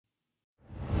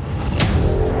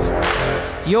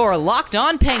You're Locked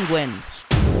On Penguins,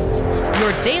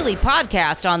 your daily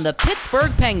podcast on the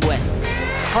Pittsburgh Penguins,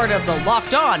 part of the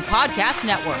Locked On Podcast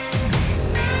Network.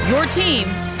 Your team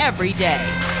every day.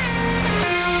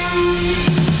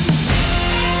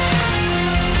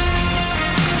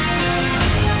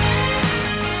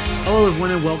 Hello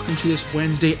everyone and welcome to this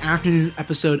Wednesday afternoon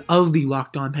episode of the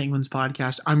Locked On Penguins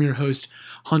podcast. I'm your host,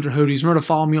 Hunter Hodes. Remember to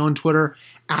follow me on Twitter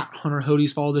at Hunter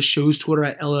Hodes. Follow the show's Twitter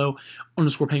at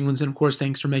LO_Penguins. And of course,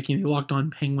 thanks for making the Locked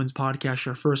On Penguins podcast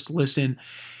your first listen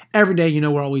every day. You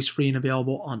know we're always free and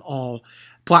available on all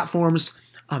platforms.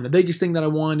 The biggest thing that I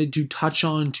wanted to touch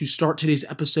on to start today's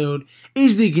episode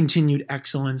is the continued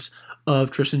excellence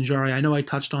of Tristan Jarry. I know I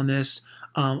touched on this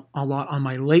a lot on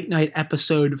my late night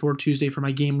episode for Tuesday for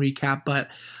my game recap, but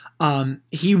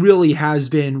he really has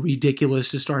been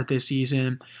ridiculous to start this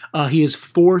season. He is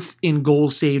fourth in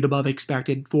goals saved above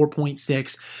expected,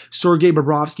 4.6. Sergei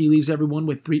Bobrovsky leaves everyone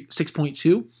with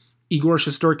 6.2. Igor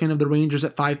Shesterkin of the Rangers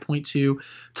at 5.2,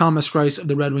 Thomas Greiss of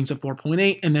the Red Wings at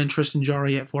 4.8, and then Tristan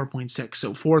Jarry at 4.6.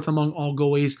 So fourth among all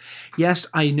goalies. Yes,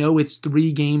 I know it's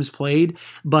 3 games played,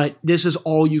 but this is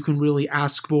all you can really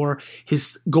ask for.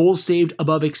 His goals saved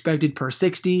above expected per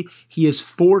 60. He is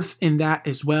fourth in that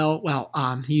as well. Well,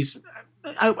 he's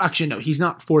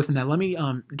not fourth in that. Let me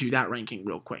do that ranking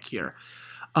real quick here.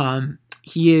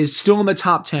 He is still in the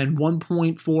top 10,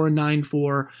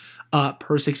 1.494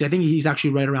 per 60. I think he's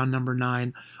actually right around number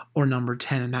 9 or number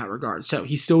 10 in that regard. So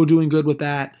he's still doing good with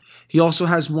that. He also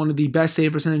has one of the best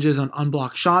save percentages on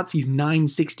unblocked shots. He's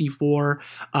 .964.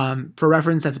 For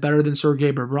reference, that's better than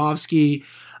Sergei Bobrovsky,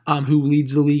 who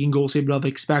leads the league in goals saved above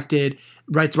expected.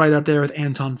 Right up there with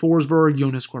Anton Forsberg,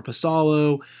 Jonas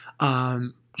Korpisalo,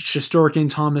 Shesterkin,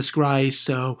 Thomas Greiss.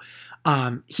 So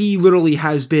he literally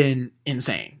has been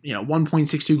insane,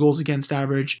 1.62 goals against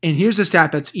average. And here's a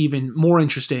stat that's even more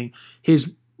interesting.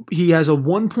 He has a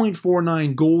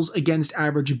 1.49 goals against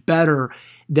average better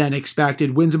than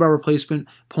expected. Wins above replacement,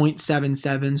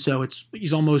 0.77. So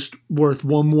he's almost worth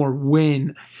one more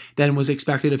win than was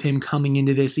expected of him coming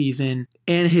into this season.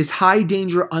 And his high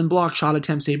danger unblocked shot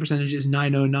attempt save percentage is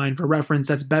 .909. For reference,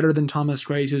 that's better than Thomas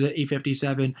Greiss, who's at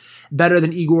 .857, better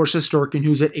than Igor Shesterkin,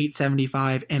 who's at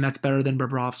 .875, and that's better than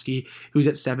Bobrovsky, who's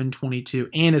at .722,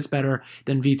 and it's better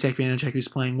than Vitek Vanacek, who's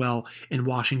playing well in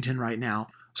Washington right now.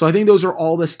 So I think those are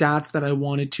all the stats that I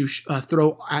wanted to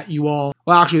throw at you all.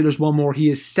 Well, actually, there's one more. He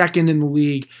is second in the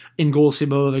league in goals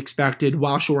saved above expected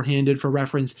while shorthanded. For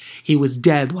reference, he was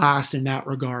dead last in that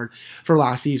regard for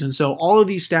last season. So all of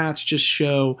these stats just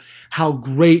show how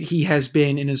great he has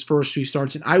been in his first 3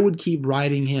 starts, and I would keep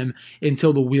riding him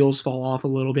until the wheels fall off a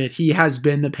little bit. He has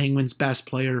been the Penguins' best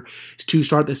player to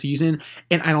start the season,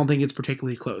 and I don't think it's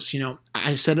particularly close.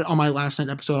 I said it on my last night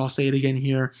episode. I'll say it again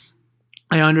here.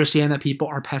 I understand that people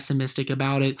are pessimistic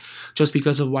about it just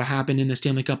because of what happened in the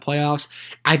Stanley Cup playoffs.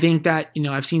 I think that,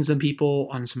 I've seen some people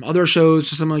on some other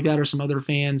shows or something like that, or some other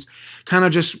fans kind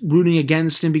of just rooting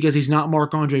against him because he's not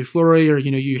Marc-Andre Fleury, or,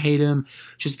 you hate him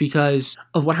just because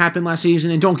of what happened last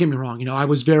season. And don't get me wrong, I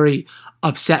was very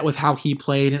upset with how he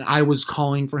played, and I was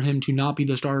calling for him to not be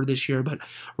the starter this year, but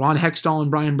Ron Hextall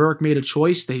and Brian Burke made a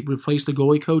choice. They replaced the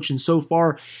goalie coach, and so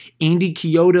far, Andy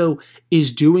Chiodo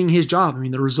is doing his job.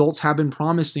 The results have been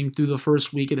promising through the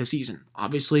first week of the season.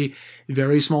 Obviously,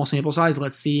 very small sample size.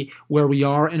 Let's see where we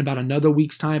are in about another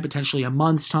week's time, potentially a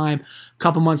month's time, a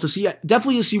couple months.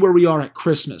 Definitely to see where we are at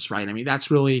Christmas, right?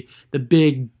 That's really the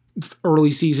big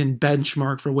early season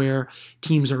benchmark for where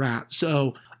teams are at.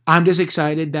 So I'm just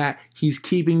excited that he's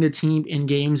keeping the team in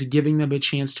games, giving them a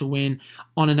chance to win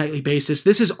on a nightly basis.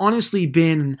 This has honestly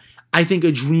been, I think,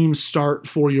 a dream start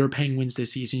for your Penguins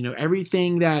this season.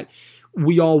 Everything that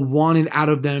we all wanted out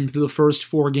of them through the first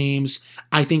 4 games,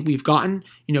 I think we've gotten.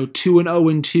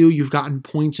 2-0-2, you've gotten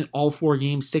points in all 4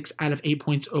 games, 6 out of 8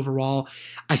 points overall.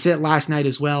 I said it last night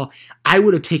as well. I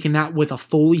would have taken that with a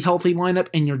fully healthy lineup,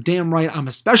 and you're damn right I'm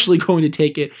especially going to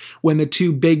take it when the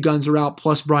 2 big guns are out,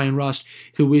 plus Brian Rust,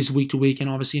 who is week to week, and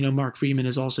obviously Mark Friedman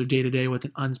is also day to day with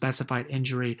an unspecified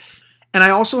injury. And I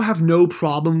also have no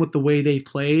problem with the way they've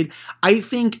played. I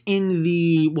think in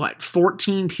the,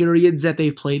 14 periods that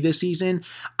they've played this season,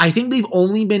 I think they've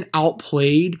only been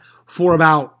outplayed for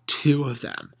about 2 of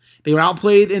them. They were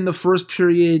outplayed in the first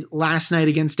period last night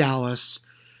against Dallas.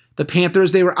 The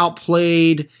Panthers, they were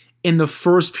outplayed in the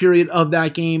first period of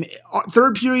that game.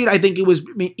 Third period, I think it was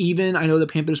even. I know the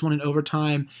Panthers won in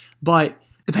overtime, but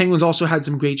the Penguins also had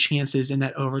some great chances in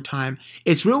that overtime.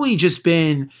 It's really just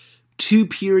been 2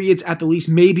 periods at the least,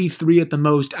 maybe 3 at the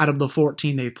most out of the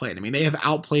 14 they've played. I mean, they have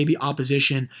outplayed the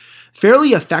opposition fairly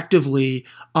effectively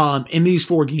in these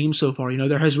 4 games so far.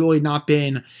 There has really not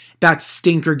been that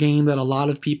stinker game that a lot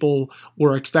of people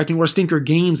were expecting, or stinker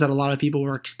games that a lot of people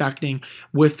were expecting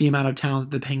with the amount of talent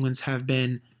that the Penguins have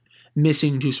been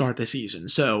missing to start the season.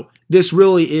 So this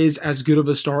really is as good of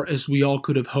a start as we all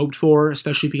could have hoped for,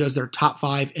 especially because they're top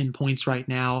 5 in points right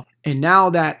now. And now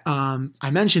that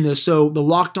I mentioned this, so the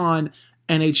Locked On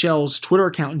NHL's Twitter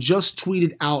account just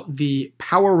tweeted out the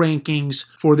power rankings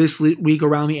for this week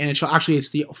around the NHL. Actually,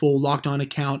 it's the full Locked On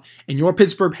account. And your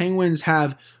Pittsburgh Penguins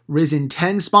have risen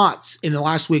 10 spots in the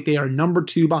last week. They are number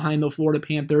 2 behind the Florida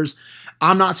Panthers.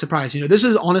 I'm not surprised. This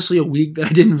is honestly a week that I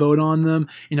didn't vote on them.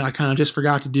 I kind of just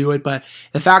forgot to do it. But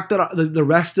the fact that the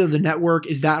rest of the network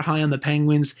is that high on the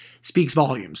Penguins speaks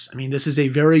volumes. I mean, this is a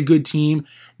very good team.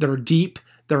 They're deep.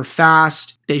 They're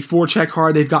fast. They forecheck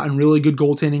hard. They've gotten really good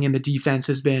goaltending, and the defense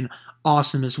has been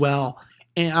awesome as well.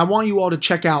 And I want you all to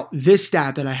check out this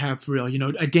stat that I have for real.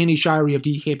 Danny Shirey of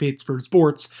DK Pittsburgh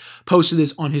Sports posted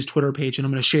this on his Twitter page, and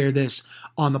I'm going to share this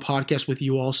on the podcast with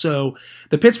you all. So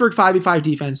the Pittsburgh 5v5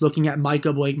 defense, looking at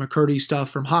Micah Blake McCurdy's stuff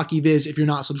from HockeyViz. If you're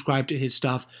not subscribed to his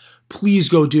stuff, please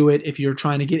go do it. If you're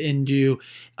trying to get into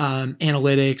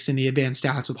analytics and the advanced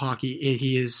stats of hockey,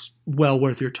 he is well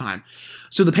worth your time.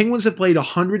 So the Penguins have played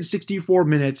 164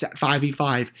 minutes at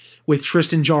 5v5 with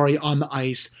Tristan Jarry on the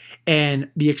ice, and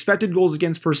the expected goals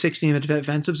against per 60 in the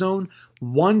defensive zone,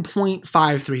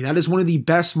 1.53. That is one of the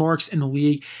best marks in the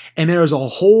league, and there is a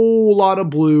whole lot of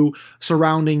blue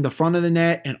surrounding the front of the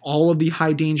net and all of the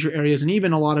high danger areas, and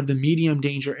even a lot of the medium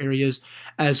danger areas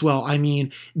as well. I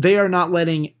mean, they are not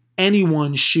letting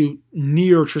anyone shoot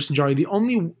near Tristan Jarry. The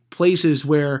only places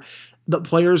where the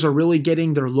players are really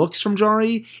getting their looks from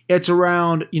Jarry, it's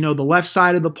around, the left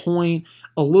side of the point,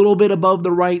 a little bit above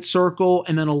the right circle,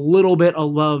 and then a little bit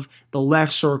above the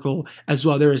left circle as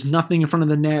well. There is nothing in front of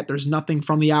the net. There's nothing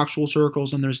from the actual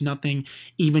circles, and there's nothing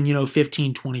even,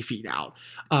 15, 20 feet out.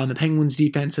 The Penguins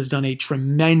defense has done a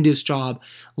tremendous job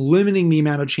limiting the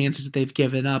amount of chances that they've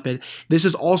given up. And this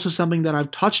is also something that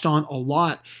I've touched on a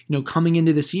lot, coming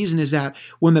into the season, is that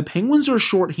when the Penguins are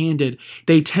shorthanded,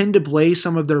 they tend to play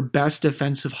some of their best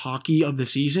defensive hockey of the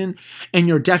season. And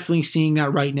you're definitely seeing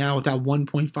that right now with that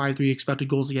 1.53 expected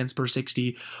goals against per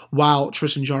 60 while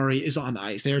Tristan Jarry is on the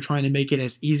ice. They are trying to make it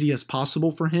as easy as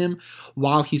possible for him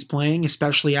while he's playing,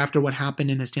 especially after what happened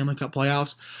in the Stanley Cup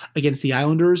playoffs against the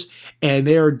Islanders. And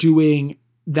they are doing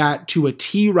that to a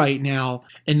T right now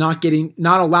and not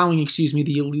allowing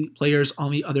the elite players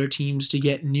on the other teams to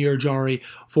get near Jarry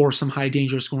for some high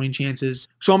danger scoring chances.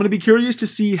 So I'm going to be curious to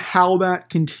see how that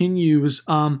continues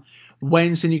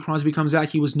when Sidney Crosby comes back.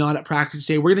 He was not at practice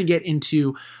today. We're going to get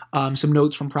into some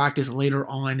notes from practice later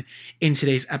on in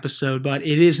today's episode, but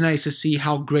it is nice to see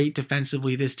how great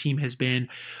defensively this team has been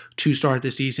to start the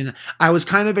season. I was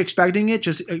kind of expecting it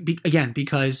just, again,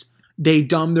 because they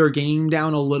dumb their game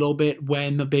down a little bit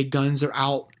when the big guns are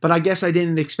out, but I guess I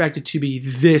didn't expect it to be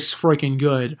this freaking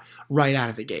good right out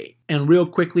of the gate. And real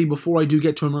quickly, before I do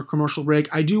get to a commercial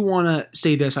break, I do want to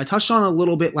say this. I touched on it a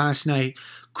little bit last night.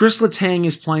 Chris Letang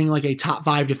is playing like a top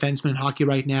 5 defenseman in hockey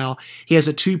right now. He has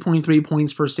a 2.3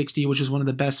 points per 60, which is one of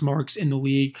the best marks in the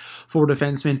league for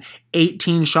defensemen.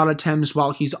 18 shot attempts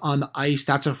while he's on the ice.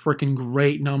 That's a freaking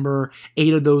great number.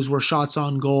 8 of those were shots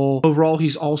on goal. Overall,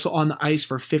 he's also on the ice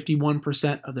for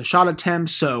 51% of the shot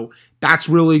attempts, so that's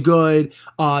really good.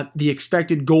 The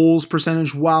expected goals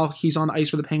percentage while he's on the ice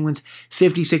for the Penguins,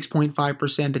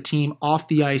 56.5%. The team off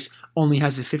the ice only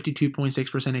has a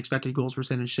 52.6% expected goals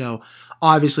percentage. So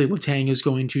obviously Letang is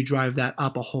going to drive that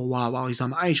up a whole lot while he's on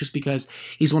the ice, just because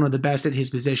he's one of the best at his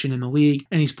position in the league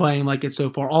and he's playing like it so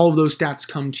far. All of those stats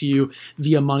come to you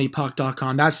via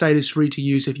moneypuck.com. That site is free to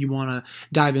use if you want to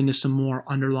dive into some more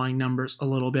underlying numbers a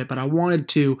little bit. But I wanted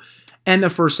to end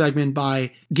the first segment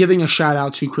by giving a shout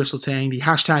out to Chris Letang. The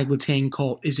hashtag Letang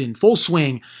cult is in full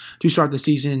swing to start the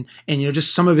season. And,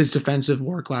 just some of his defensive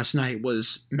work last night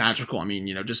was magical. I mean,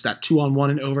 just that 2-on-1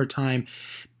 in overtime,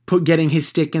 getting his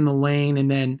stick in the lane,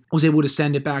 and then was able to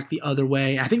send it back the other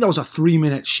way. I think that was a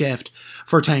 3-minute shift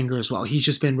for Tanger as well. He's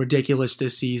just been ridiculous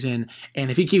this season, and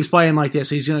if he keeps playing like this,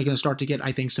 he's going to start to get,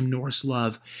 I think, some Norris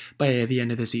love by the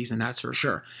end of the season, that's for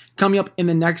sure. Coming up in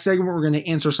the next segment, we're going to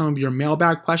answer some of your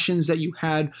mailbag questions that you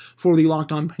had for the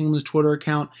Locked On Penguins Twitter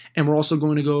account, and we're also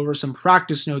going to go over some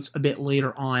practice notes a bit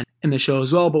later on in the show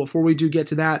as well. But before we do get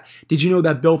to that, did you know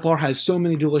that Built Bar has so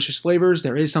many delicious flavors?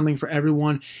 There is something for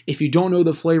everyone. If you don't know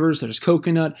the flavors, there's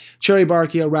coconut, cherry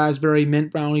barkia, raspberry,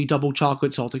 mint brownie, double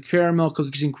chocolate, salted caramel,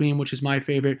 cookies and cream, which is my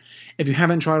favorite. If you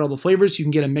haven't tried all the flavors, you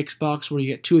can get a mix box where you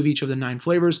get 2 of each of the 9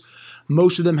 flavors.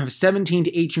 Most of them have 17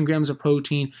 to 18 grams of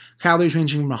protein, calories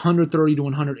ranging from 130 to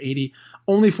 180,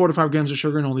 only 4 to 5 grams of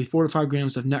sugar, and only 4 to 5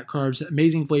 grams of net carbs.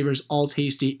 Amazing flavors, all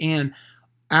tasty, and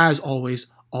as always,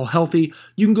 all healthy.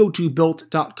 You can go to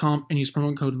built.com and use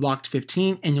promo code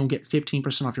LOCKED15 and you'll get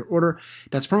 15% off your order.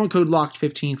 That's promo code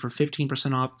LOCKED15 for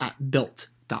 15% off at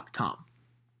built.com.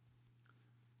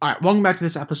 All right, welcome back to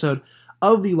this episode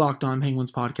of the Locked On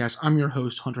Penguins podcast. I'm your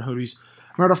host, Hunter Hodes.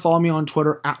 Remember to follow me on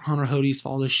Twitter at Hunter Hodes.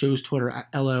 Follow the show's Twitter at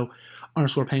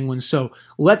LO_Penguins. So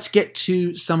let's get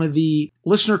to some of the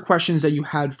listener questions that you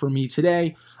had for me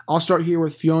today. I'll start here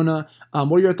with Fiona.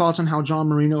 What are your thoughts on how John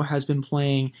Marino has been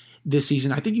playing this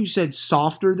season? I think you said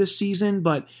softer this season,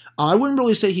 but I wouldn't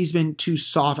really say he's been too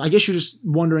soft. I guess you're just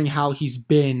wondering how he's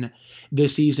been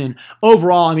this season.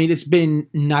 Overall, I mean, it's been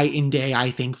night and day,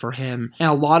 I think, for him. And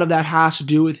a lot of that has to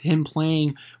do with him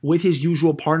playing with his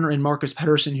usual partner in Marcus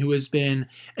Pettersson, who has been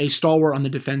a stalwart on the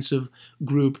defensive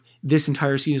group this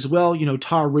entire season as well. You know,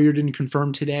 Tyler Reardon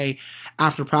confirmed today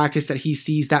after practice that he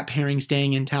sees that pairing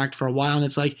staying intact for a while. And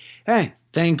it's like, hey,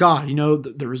 thank God, you know,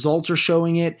 the results are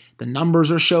showing it. The numbers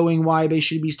are showing why they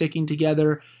should be sticking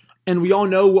together. And we all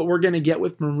know what we're going to get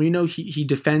with Marino. He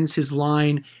defends his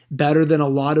line better than a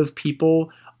lot of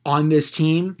people on this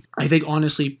team. I think,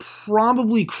 honestly,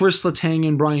 probably Chris Letang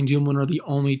and Brian Dumoulin are the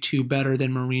only 2 better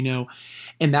than Marino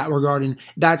in that regard. And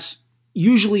that's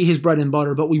usually his bread and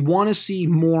butter, but we want to see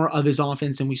more of his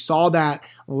offense, and we saw that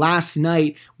last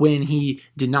night when he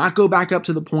did not go back up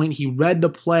to the point. He read the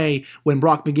play when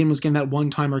Brock McGinn was getting that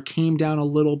one-timer, came down a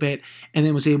little bit, and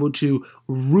then was able to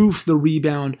roof the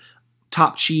rebound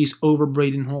top cheese over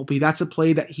Braden Holtby. That's a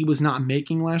play that he was not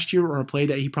making last year, or a play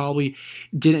that he probably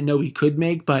didn't know he could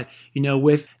make. But, you know,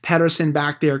 with Pettersson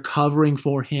back there covering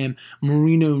for him,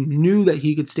 Marino knew that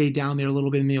he could stay down there a little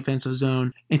bit in the offensive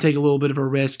zone and take a little bit of a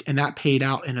risk, and that paid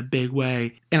out in a big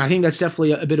way. And I think that's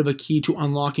definitely a bit of a key to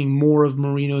unlocking more of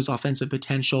Marino's offensive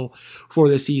potential for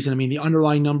this season. I mean, the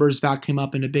underlying numbers back him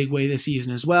up in a big way this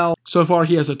season as well. So far,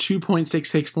 he has a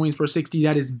 2.66 points per 60.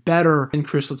 That is better than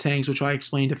Chris Letang's, which I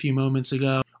explained a few moments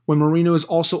ago. When Marino is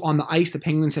also on the ice, the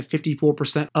Penguins have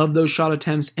 54% of those shot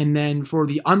attempts. And then for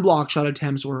the unblocked shot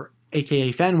attempts, or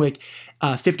aka Fenwick,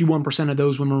 51% of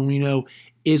those when Marino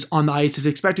is on the ice. His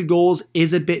expected goals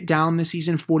is a bit down this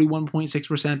season,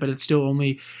 41.6%, but it's still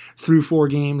only through 4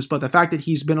 games. But the fact that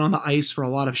he's been on the ice for a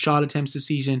lot of shot attempts this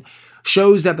season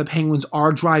shows that the Penguins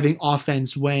are driving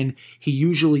offense when he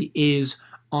usually is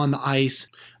on the ice.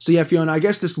 So yeah, Fiona, I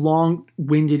guess this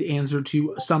long-winded answer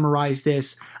to summarize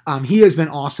this, he has been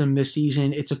awesome this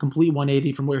season. It's a complete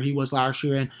 180 from where he was last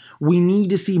year, and we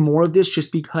need to see more of this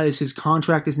just because his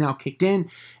contract is now kicked in.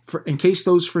 In case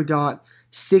those forgot,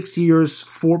 6 years,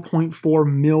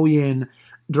 $4.4 million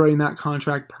during that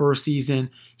contract per season.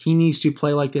 He needs to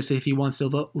play like this if he wants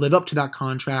to live up to that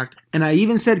contract. And I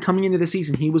even said coming into the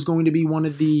season, he was going to be one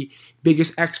of the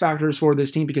biggest X factors for this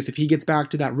team, because if he gets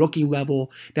back to that rookie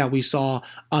level that we saw,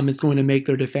 it's going to make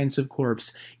their defensive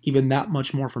corps even that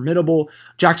much more formidable.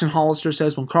 Jackson Hollister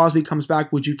says, when Crosby comes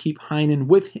back, would you keep Heinen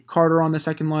with Carter on the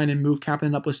second line and move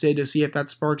Kapanen up with Sid to see if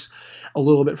that sparks a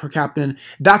little bit for Kapanen?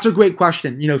 That's a great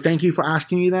question. You know, thank you for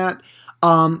asking me that.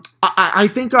 I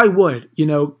think I would. You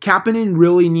know, Kapanen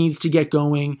really needs to get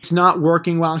going. It's not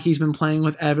working while he's been playing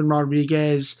with Evan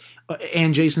Rodriguez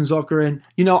and Jason Zucker. And,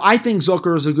 you know, I think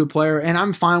Zucker is a good player, and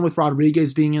I'm fine with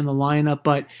Rodriguez being in the lineup,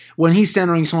 but when he's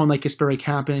centering someone like Kasperi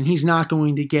Kapanen, he's not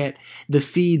going to get the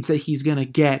feeds that he's going to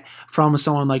get from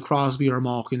someone like Crosby or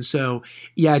Malkin. So,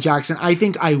 yeah, Jackson, I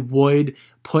think I would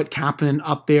put Kapanen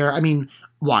up there. I mean,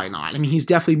 why not? I mean, he's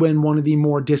definitely been one of the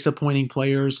more disappointing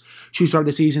players to start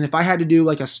the season. If I had to do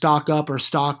like a stock up or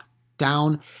stock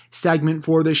down segment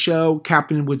for the show,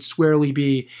 Kapanen would squarely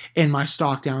be in my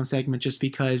stock down segment, just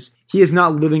because he is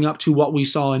not living up to what we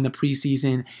saw in the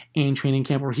preseason and training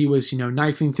camp, where he was, you know,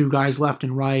 knifing through guys left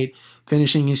and right,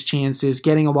 finishing his chances,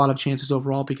 getting a lot of chances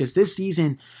overall. Because this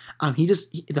season,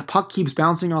 the puck keeps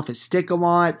bouncing off his stick a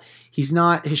lot. His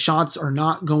shots are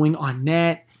not going on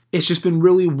net. It's just been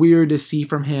really weird to see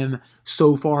from him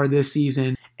so far this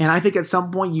season. And I think at some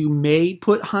point you may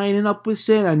put Heinen up with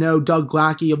Sid. I know Doug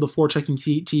Glackey of the Forechecking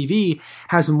TV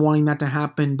has been wanting that to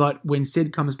happen, but when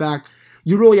Sid comes back,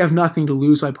 you really have nothing to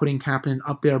lose by putting Kapanen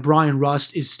up there. Brian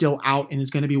Rust is still out and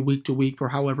is going to be week to week for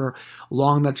however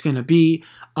long that's going to be.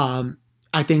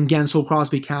 I think Gensel,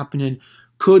 Crosby, Kapanen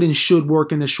could and should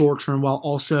work in the short term while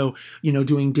also,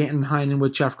 doing Danton Heinen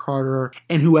with Jeff Carter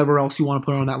and whoever else you want to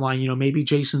put on that line, maybe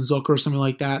Jason Zucker or something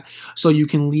like that. So you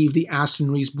can leave the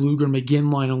Aston Reese, Bluger,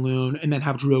 McGinn line alone and then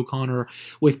have Drew O'Connor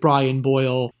with Brian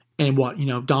Boyle and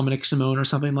Dominic Simone or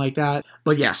something like that.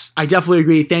 But yes, I definitely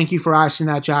agree. Thank you for asking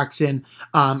that, Jackson.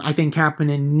 I think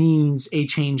Kapanen needs a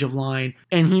change of line,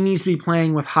 and he needs to be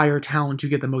playing with higher talent to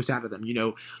get the most out of them.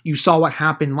 You saw what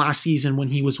happened last season when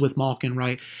he was with Malkin,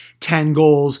 right? 10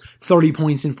 goals, 30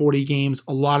 points in 40 games.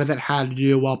 A lot of it had to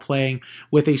do while playing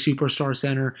with a superstar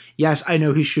center. Yes, I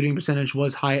know his shooting percentage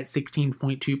was high at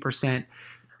 16.2%.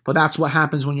 But that's what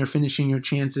happens when you're finishing your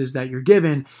chances that you're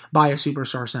given by a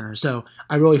superstar center. So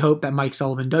I really hope that Mike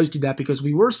Sullivan does do that, because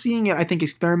we were seeing it, I think,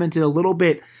 experimented a little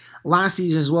bit last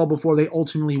season as well before they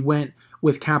ultimately went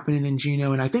with Kapanen and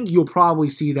Gino. And I think you'll probably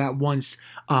see that once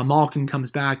Malkin comes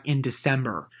back in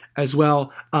December as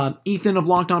well. Ethan of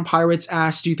Locked On Pirates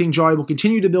asks, do you think Jarry will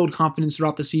continue to build confidence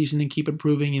throughout the season and keep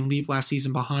improving and leave last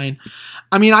season behind?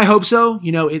 I mean, I hope so.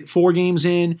 4 games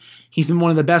in, he's been one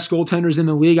of the best goaltenders in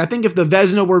the league. I think if the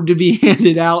Vezina were to be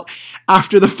handed out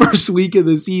after the first week of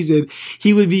the season,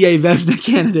 he would be a Vezina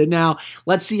candidate. Now,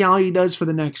 let's see how he does for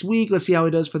the next week. Let's see how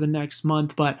he does for the next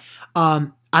month. But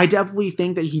I definitely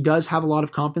think that he does have a lot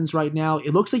of confidence right now.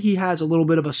 It looks like he has a little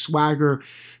bit of a swagger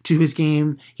to his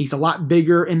game. He's a lot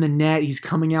bigger in the net. He's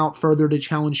coming out further to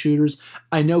challenge shooters.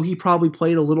 I know he probably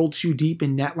played a little too deep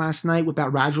in net last night with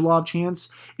that Radulov chance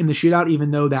in the shootout,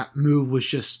 even though that move was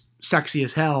just sexy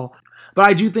as hell. But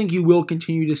I do think you will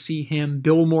continue to see him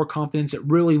build more confidence. It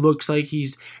really looks like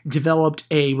he's developed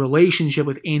a relationship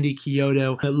with Andy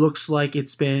Chiodo. It looks like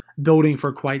it's been building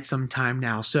for quite some time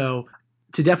now. So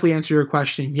to definitely answer your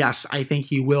question, yes, I think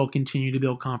he will continue to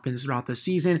build confidence throughout the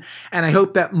season. And I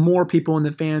hope that more people in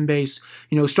the fan base,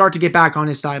 start to get back on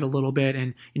his side a little bit.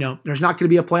 And, there's not going to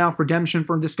be a playoff redemption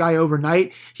for this guy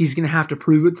overnight. He's going to have to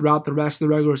prove it throughout the rest of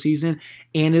the regular season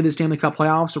and in the Stanley Cup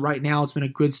playoffs. So right now it's been a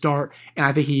good start. And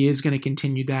I think he is going to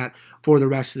continue that for the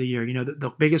rest of the year.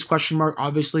 The biggest question mark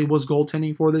obviously was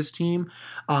goaltending for this team.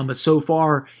 But so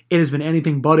far it has been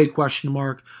anything but a question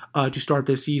mark to start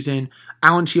this season.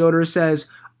 Alan Chioder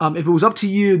says, if it was up to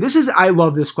you, I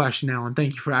love this question, Alan.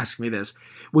 Thank you for asking me this.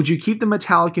 Would you keep the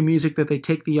Metallica music that they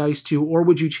take the ice to, or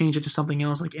would you change it to something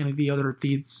else like any of the other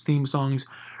theme songs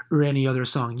or any other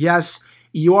song? Yes,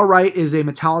 You Are Right is a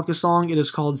Metallica song. It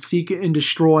is called Seek and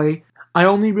Destroy. I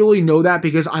only really know that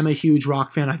because I'm a huge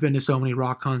rock fan. I've been to so many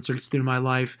rock concerts through my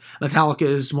life. Metallica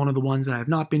is one of the ones that I have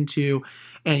not been to.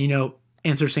 And,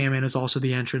 Enter Sandman is also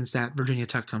the entrance that Virginia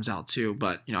Tech comes out to,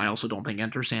 but I also don't think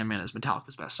Enter Sandman is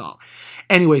Metallica's best song.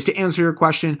 Anyways, to answer your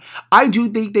question, I do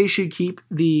think they should keep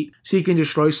the Seek and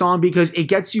Destroy song because it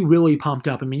gets you really pumped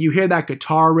up. I mean, you hear that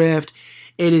guitar riff,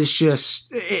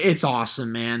 it's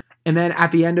awesome, man. And then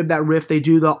at the end of that riff, they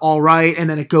do the all right, and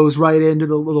then it goes right into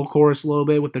the little chorus a little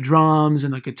bit with the drums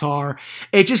and the guitar.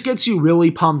 It just gets you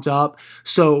really pumped up.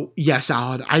 So yes,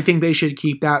 Alan, I think they should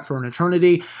keep that for an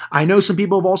eternity. I know some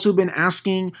people have also been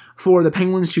asking for the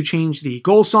Penguins to change the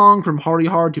goal song from Party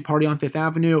Hard to Party on Fifth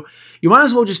Avenue. You might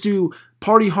as well just do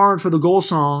Party Hard for the goal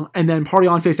song and then Party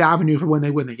on Fifth Avenue for when they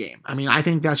win the game. I mean, I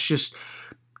think that's just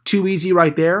too easy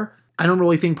right there. I don't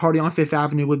really think Party on Fifth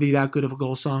Avenue would be that good of a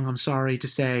goal song. I'm sorry to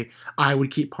say I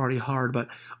would keep Party Hard. But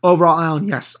overall, Alan,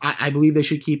 yes, I believe they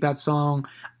should keep that song.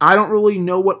 I don't really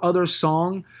know what other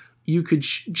song you could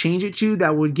change it to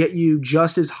that would get you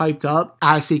just as hyped up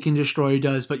as Seek and Destroy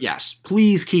does. But yes,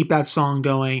 please keep that song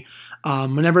going.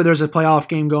 Whenever there's a playoff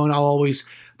game going, I'll always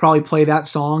probably play that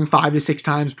song 5 to 6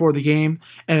 times for the game,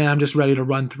 and then I'm just ready to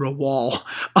run through a wall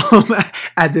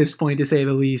at this point, to say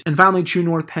the least. And finally, True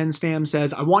North Pens fam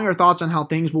says, I want your thoughts on how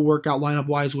things will work out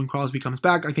lineup-wise when Crosby comes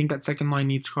back. I think that second line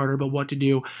needs Carter, but what to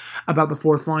do about the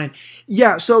fourth line?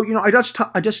 Yeah, so, I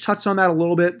just touched on that a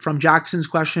little bit from Jackson's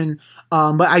question,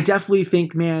 but I definitely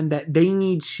think, man, that they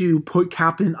need to put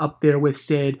Kapanen up there with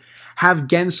Sid, have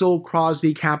Gensel,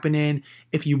 Crosby, Kapanen.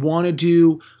 If you want to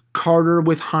do Carter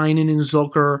with Heinen and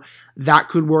Zucker, that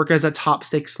could work as a top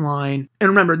 6 line. And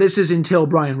remember, this is until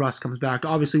Brian Rust comes back.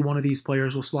 Obviously, one of these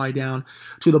players will slide down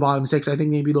to the bottom 6. I think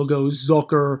maybe they'll go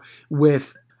Zucker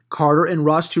with Carter and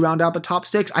Rust to round out the top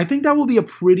 6. I think that will be a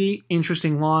pretty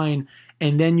interesting line.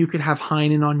 And then you could have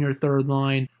Heinen on your third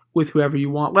line with whoever you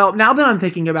want. Well, now that I'm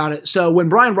thinking about it, so when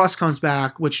Brian Rust comes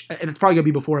back, and it's probably going to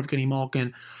be before Evgeny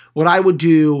Malkin, what I would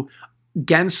do,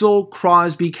 Gensel,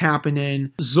 Crosby,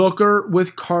 Kapanen, Zucker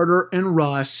with Carter and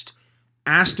Rust,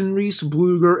 Aston Reese,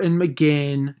 Bluger, and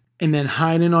McGinn, and then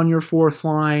Heinen on your fourth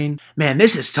line. Man,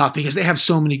 this is tough because they have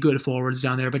so many good forwards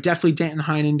down there, but definitely Danton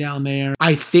Heinen down there.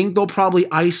 I think they'll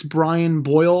probably ice Brian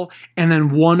Boyle, and then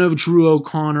one of Drew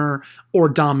O'Connor or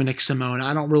Dominic Simone.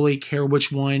 I don't really care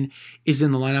which one is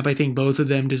in the lineup. I think both of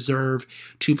them deserve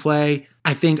to play.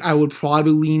 I think I would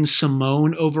probably lean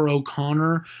Simone over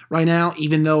O'Connor right now,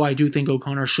 even though I do think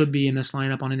O'Connor should be in this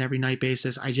lineup on an every night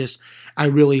basis. I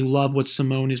really love what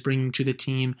Simone is bringing to the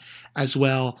team as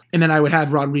well. And then I would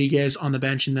have Rodriguez on the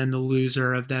bench and then the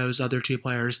loser of those other two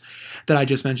players that I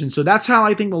just mentioned. So that's how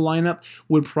I think the lineup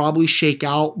would probably shake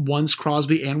out once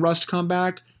Crosby and Rust come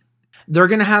back. They're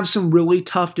going to have some really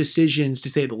tough decisions, to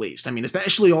say the least. I mean,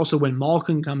 especially also when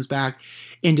Malkin comes back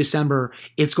in December,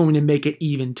 it's going to make it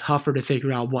even tougher to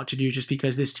figure out what to do, just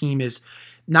because this team is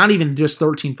not even just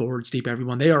 13 forwards deep,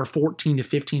 everyone. They are 14 to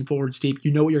 15 forwards deep.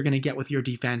 You know what you're going to get with your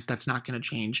defense. That's not going to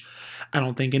change, I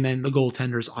don't think. And then the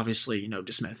goaltenders, obviously,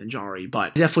 DeSmith and Jari.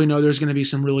 But I definitely know there's going to be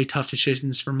some really tough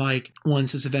decisions for Mike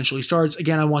once this eventually starts.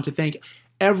 Again, I want to thank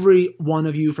every one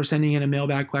of you for sending in a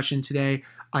mailbag question today.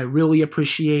 I really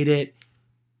appreciate it.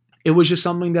 It was just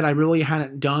something that I really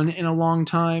hadn't done in a long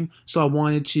time, so I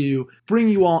wanted to bring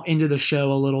you all into the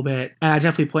show a little bit, and I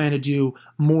definitely plan to do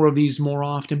more of these more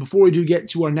often. Before we do get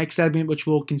to our next segment, which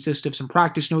will consist of some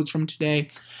practice notes from today,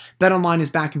 BetOnline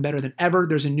is back and better than ever.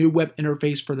 There's a new web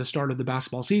interface for the start of the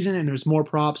basketball season, and there's more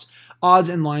props, odds,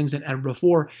 and lines than ever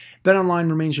before. BetOnline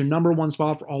remains your number one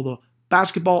spot for all the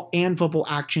basketball and football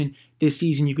action this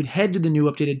season. You can head to the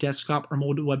new updated desktop or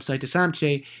mobile website to sign up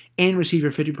today and receive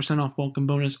your 50% off welcome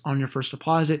bonus on your first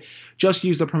deposit. Just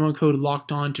use the promo code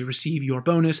LOCKEDON to receive your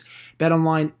bonus.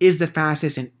 BetOnline is the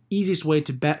fastest and easiest way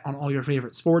to bet on all your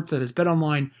favorite sports. That is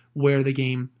BetOnline, where the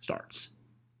game starts.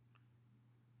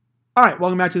 All right,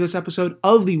 welcome back to this episode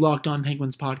of the Locked On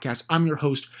Penguins podcast. I'm your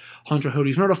host, Hunter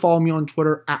Hodes. Remember to follow me on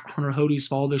Twitter at Hunter Hodes.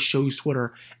 Follow the show's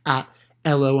Twitter at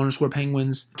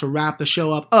LO_Penguins. To wrap the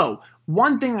show up,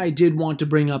 one thing I did want to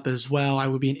bring up as well, I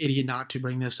would be an idiot not to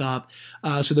bring this up.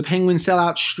 So the Penguins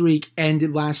sellout streak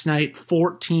ended last night.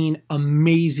 14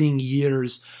 amazing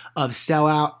years of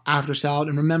sellout after sellout.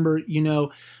 And remember,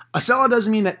 a sellout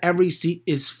doesn't mean that every seat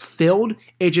is filled.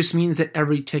 It just means that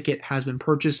every ticket has been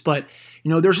purchased. But,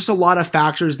 there's just a lot of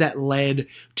factors that led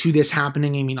to this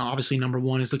happening. I mean, obviously, number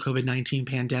one is the COVID-19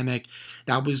 pandemic.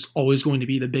 That was always going to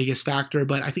be the biggest factor.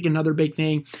 But I think another big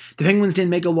thing, the Penguins didn't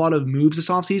make a lot of moves this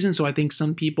offseason. So I think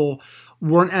some people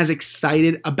weren't as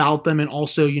excited about them. And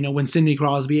also, when Sidney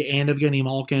Crosby and Evgeny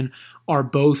Malkin are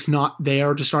both not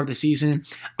there to start the season,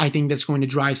 I think that's going to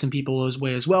drive some people his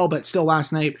way as well. But still,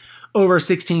 last night, over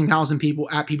 16,000 people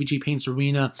at PPG Paints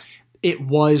Arena. It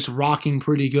was rocking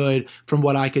pretty good from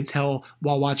what I could tell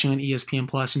while watching on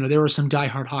ESPN+. There were some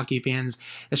diehard hockey fans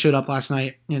that showed up last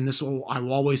night, and I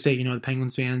will always say, the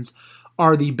Penguins fans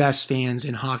are the best fans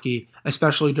in hockey,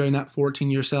 especially during that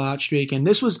 14-year sellout streak. And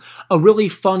this was a really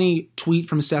funny tweet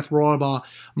from Seth Rohrabaugh.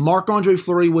 Marc-Andre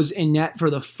Fleury was in net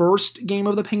for the first game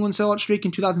of the Penguins sellout streak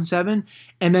in 2007,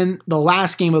 and then the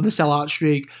last game of the sellout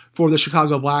streak for the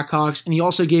Chicago Blackhawks. And he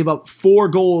also gave up 4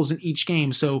 goals in each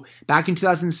game. So back in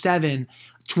 2007,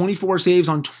 24 saves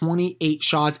on 28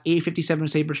 shots, 857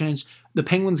 save percentage. The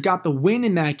Penguins got the win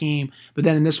in that game, but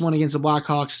then in this one against the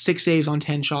Blackhawks, 6 saves on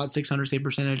 10 shots, 600 save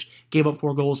percentage, gave up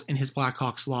 4 goals, and his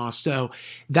Blackhawks lost. So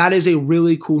that is a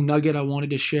really cool nugget I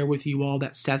wanted to share with you all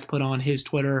that Seth put on his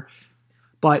Twitter.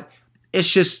 But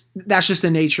that's just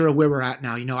the nature of where we're at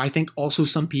now. I think also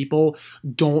some people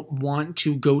don't want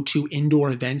to go to indoor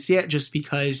events yet just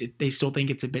because they still think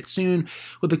it's a bit soon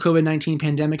with the COVID-19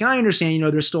 pandemic. And I understand,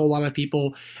 there's still a lot of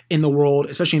people in the world,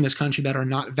 especially in this country, that are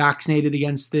not vaccinated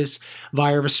against this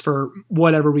virus for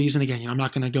whatever reason. Again, I'm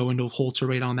not going to go into a whole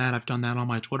tirade on that. I've done that on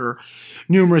my Twitter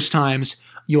numerous times.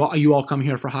 You all come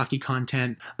here for hockey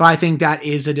content, but I think that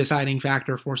is a deciding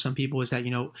factor for some people is that,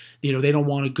 they don't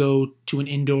want to go to an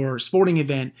indoor sporting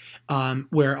event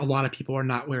where a lot of people are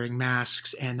not wearing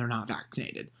masks and they're not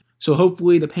vaccinated. So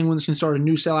hopefully the Penguins can start a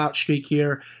new sellout streak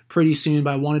here pretty soon,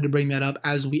 but I wanted to bring that up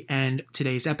as we end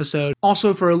today's episode.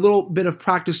 Also, for a little bit of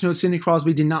practice notes, Sidney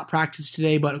Crosby did not practice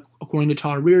today, but according to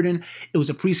Todd Reardon, it was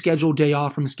a pre-scheduled day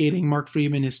off from skating. Mark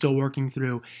Friedman is still working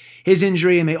through his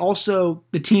injury, and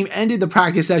the team ended the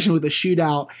practice session with a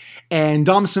shootout, and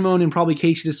Dom Simone and probably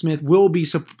Casey DeSmith will be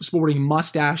sporting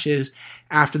mustaches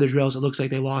after the drills. It looks like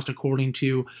they lost, according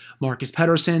to Marcus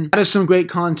Pettersson. That is some great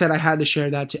content. I had to share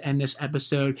that to end this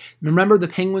episode. Remember, the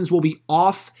Penguins will be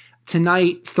off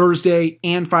tonight, Thursday,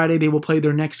 and Friday. They will play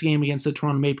their next game against the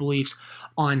Toronto Maple Leafs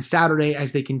on Saturday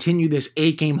as they continue this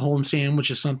 8-game homestand,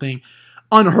 which is something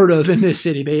unheard of in this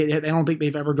city. They don't think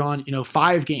they've ever gone,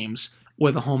 5 games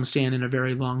with a homestand in a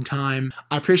very long time.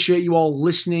 I appreciate you all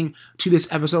listening to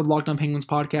this episode of Locked On Penguins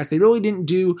podcast. They really didn't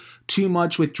do too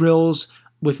much with drills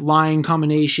with line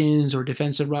combinations or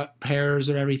defensive pairs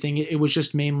or everything. It was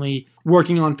just mainly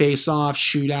working on face-off,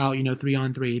 shootout,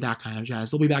 3-on-3, that kind of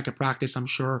jazz. They'll be back at practice, I'm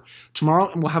sure,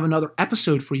 tomorrow, and we'll have another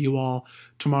episode for you all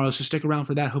tomorrow, so stick around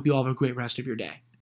for that. Hope you all have a great rest of your day.